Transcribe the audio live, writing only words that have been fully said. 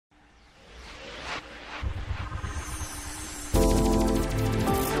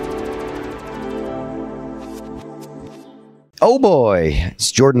Oh boy,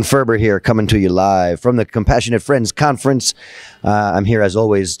 it's Jordon Ferber here coming to you live from the Compassionate Friends Conference. I'm here as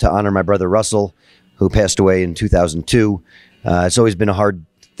always to honor my brother Russell, who passed away in 2002. It's always been a hard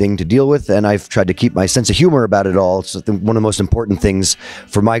thing to deal with, and I've tried to keep my sense of humor about it all. So one of the most important things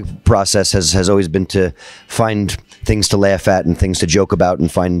for my process has always been to find things to laugh at and things to joke about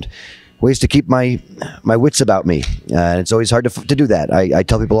and find ways to keep my wits about me. It's always hard to do that. I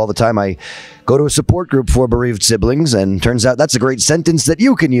tell people all the time I go to a support group for bereaved siblings, and turns out that's a great sentence that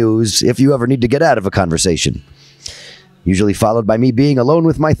you can use if you ever need to get out of a conversation. Usually followed by me being alone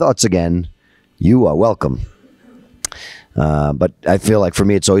with my thoughts again. You are welcome. But I feel like for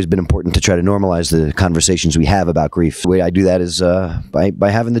me it's always been important to try to normalize the conversations we have about grief. The way I do that is by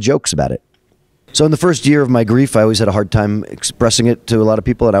having the jokes about it. So in the first year of my grief, I always had a hard time expressing it to a lot of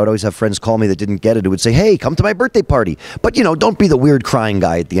people, and I would always have friends call me that didn't get it, who would say, hey, come to my birthday party, but, you know, don't be the weird crying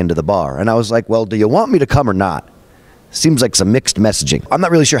guy at the end of the bar. And I was like, well, do you want me to come or not? Seems like some mixed messaging. I'm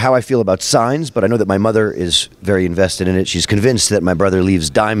not really sure how I feel about signs, but I know that my mother is very invested in it. She's convinced that my brother leaves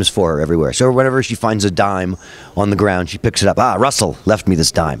dimes for her everywhere. So whenever she finds a dime on the ground, she picks it up. Ah, Russell left me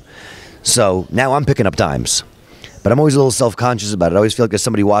this dime. So now I'm picking up dimes. But I'm always a little self-conscious about it. I always feel like there's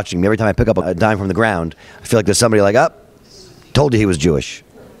somebody watching me. Every time I pick up a dime from the ground, I feel like there's somebody like, oh, told you he was Jewish.